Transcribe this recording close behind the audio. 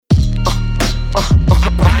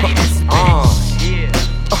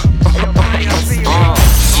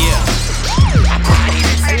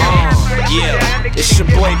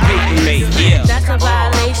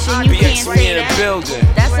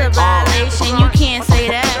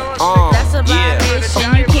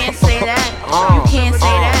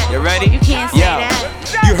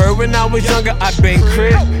was younger, I been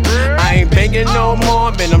crip. I ain't banging no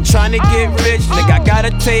more, man, I'm tryna get rich. Nigga, I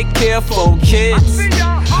gotta take care of 4 kids.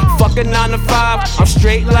 Fuck a 9 to 5, I'm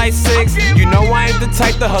straight like 6. You know I ain't the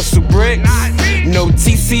type to hustle bricks. No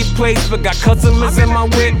TC plates, but got customers in my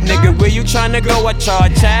whip. Nigga, where you tryna go? I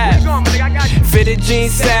charge half. Fitted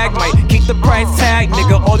jeans sag, might keep the price tag.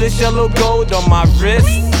 Nigga, all this yellow gold on my wrist.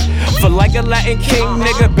 Feel like a Latin king,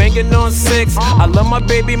 nigga, banging on 6. I love my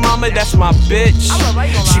baby mama, that's my bitch.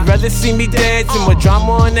 She rather see me dancing with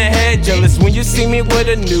drama on the head. Jealous when you see me with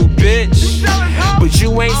a new bitch. But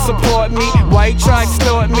you ain't support me, why you try to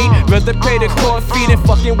extort me? Rather pay the court fee than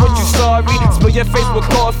fucking with you, sorry. Spill your face with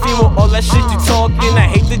coffee with all that shit you talking. I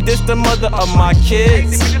hate to diss the mother of my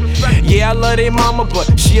kids. Yeah, I love their mama,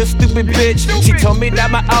 but she a stupid bitch. She told me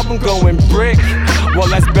that my album going brick. Well,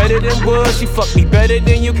 that's better than wood, she fucked me better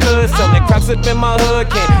than you could. Selling cracks up in my hood,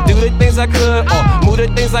 can't do the things I could, or move the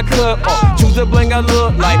things I could, or choose the bling I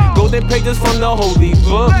look like golden pages from the holy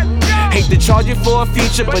book. Hate to charge you for a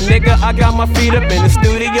feature, but nigga, I got my feet up in the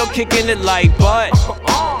studio kicking it like butt.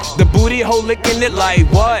 The booty hole licking it like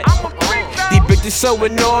what? These bitches so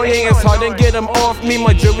annoying, it's hard to get them off me.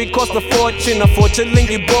 My jewelry cost a fortune, unfortunately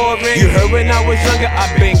you boring. You heard when I was younger, I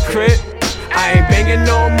been crip. I ain't banging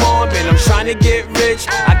no more, man, I'm tryna get rich.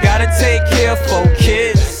 I gotta take care of 4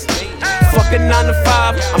 kids. Fuck a 9 to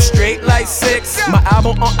 5, I'm straight like 6. My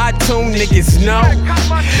album on iTunes, niggas know.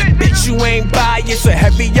 Bitch, you ain't biased, so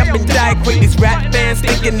hurry up and die quick. These rap fans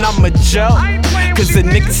thinking I'm a joke. Cause the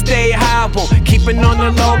niggas stay high, won't keep it on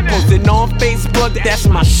the low. Posting on Facebook, that's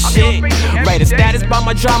my shit. Write a status by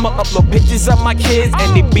my drama, upload pictures of my kids.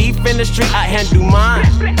 Any beef in the street, I handle mine.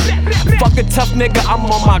 Fuck a tough nigga, I'm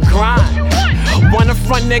on my grind. Want a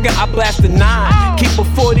front nigga, I blast a 9. Keep a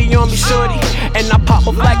 40 on me, shorty, and I pop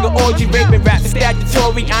up like an orgy. Raping rap is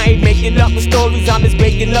statutory, I ain't making up the stories. I'm just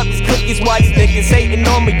baking up these cookies while these niggas hating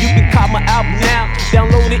on me. You can cop my album now,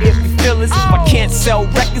 download it if you feel it. If I can't sell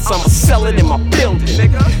records, I'ma sell it in my building.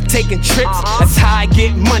 Taking trips, that's how I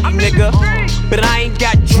get money, nigga. But I ain't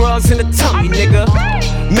got drugs in the tummy, nigga.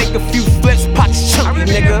 Make a few flips, pockets chunky,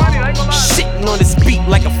 nigga. Shitting on this beat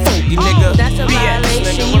like a funky nigga. That's a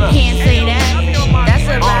violation, you can't say that. That's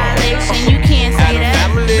a violation, you can't say that.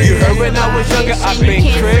 You heard when I was younger, I been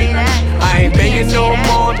crip. I ain't banging no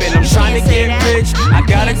more, man, I'm tryna get rich. I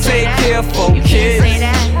gotta take care of 4 kids.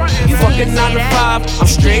 Fucking 9 to 5, I'm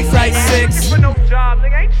straight like 6. No job,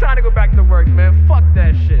 nigga, I ain't tryna go back to work, man. Fuck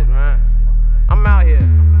that shit, man. I'm out here.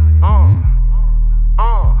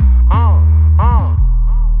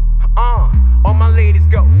 All my ladies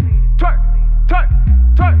go. Twerk, twerk,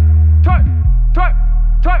 twerk, twerk, twerk,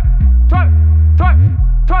 twerk, twerk, twerk,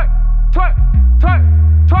 twerk, twerk, twerk,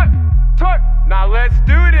 twerk, twerk. Now let's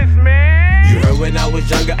do this, man. You heard when I was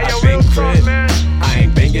younger, I been crip. I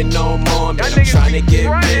ain't banging no more, man, I'm tryna get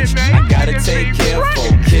rich. I gotta take care of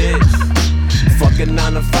 4 kids. Fucking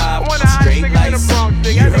 9 to 5, I'm straight like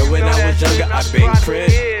 6. You heard when I was younger, I been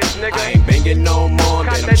crip. I ain't banging no more,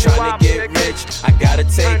 man, I'm tryna get rich. I gotta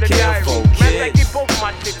take care of 4 kids.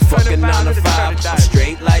 Fucking 9 to 5, I'm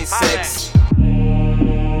straight like 6.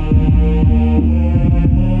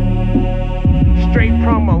 Straight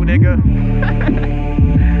promo, nigga.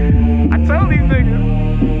 I told these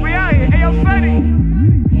niggas, we out here. Hey, yo, Sonny.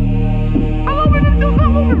 How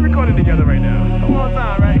long we recording together right now? A long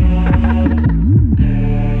time, right?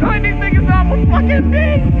 Don't these niggas off a fucking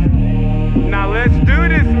beat. Now let's do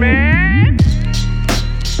this, man.